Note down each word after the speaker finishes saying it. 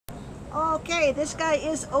Okay, this guy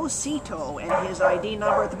is Osito, and his ID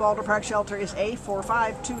number at the Baldwin Park Shelter is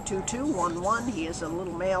A4522211. He is a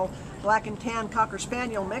little male black and tan Cocker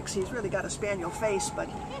Spaniel mix. He's really got a Spaniel face, but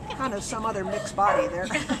kind of some other mixed body there.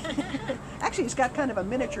 Actually, he's got kind of a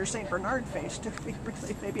miniature St. Bernard face, too.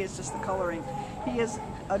 Maybe it's just the coloring. He is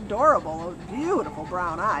adorable, beautiful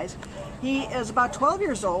brown eyes. He is about 12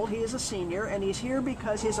 years old. He is a senior, and he's here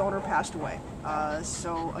because his owner passed away.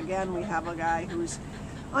 So again, we have a guy who's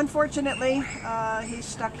unfortunately, he's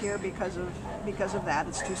stuck here because of that.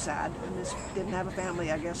 It's too sad, and this didn't have a family,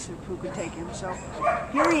 I guess, who could take him. So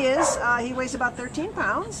here he is. He weighs about 13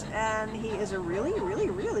 pounds, and he is a really, really,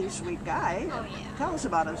 really sweet guy. Oh yeah. Tell us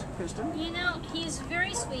about us, Kristin. You know, he's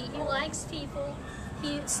very sweet. He likes people.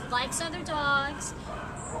 He likes other dogs.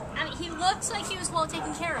 I mean, he looks like he was well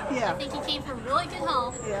taken care of. Yeah. I think he came from a really good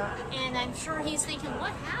home. Yeah. And I'm sure he's thinking,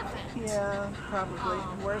 what happened? Yeah, probably.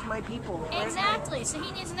 Where's my people? Exactly. So he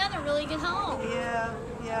needs another really good home. Yeah,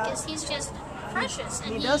 yeah. Because he's just precious.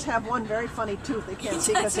 And He does have one very funny tooth. They can't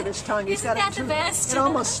see because of his tongue. He's Isn't got a that the tooth. best? It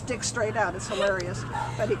almost sticks straight out. It's hilarious.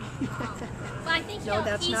 But he, But I think No, you know,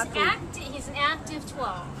 that's he's not food. he's an active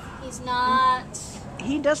 12. He's not.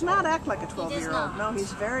 he does not act like a does 12-year-old. not. No,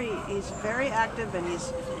 he's very active, and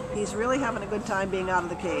he's really having a good time being out of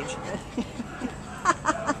the cage.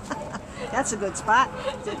 That's a good spot.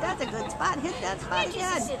 That's a good spot. Hit that spot He's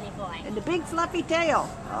again. a silly boy. And the big fluffy tail.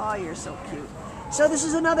 Oh, you're so cute. So this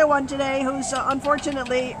is another one today who's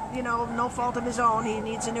unfortunately, you know, no fault of his own. He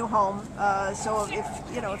needs a new home. So if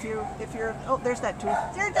you're, oh, there's that tooth.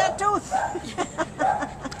 There's that tooth.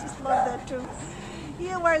 I just love that tooth.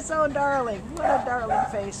 You are so darling. What a darling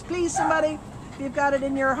face. Please, somebody, if you've got it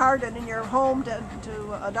in your heart and in your home to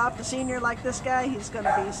adopt a senior like this guy, he's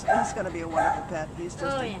gonna be a wonderful pet. He's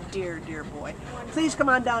just a dear, dear boy. Please come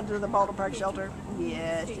on down to the Baldwin Park Shelter.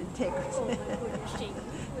 Yes, and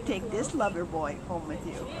take this lover boy home with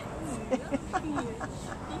you.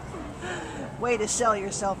 Way to sell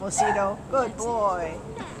yourself, Osito. Good boy.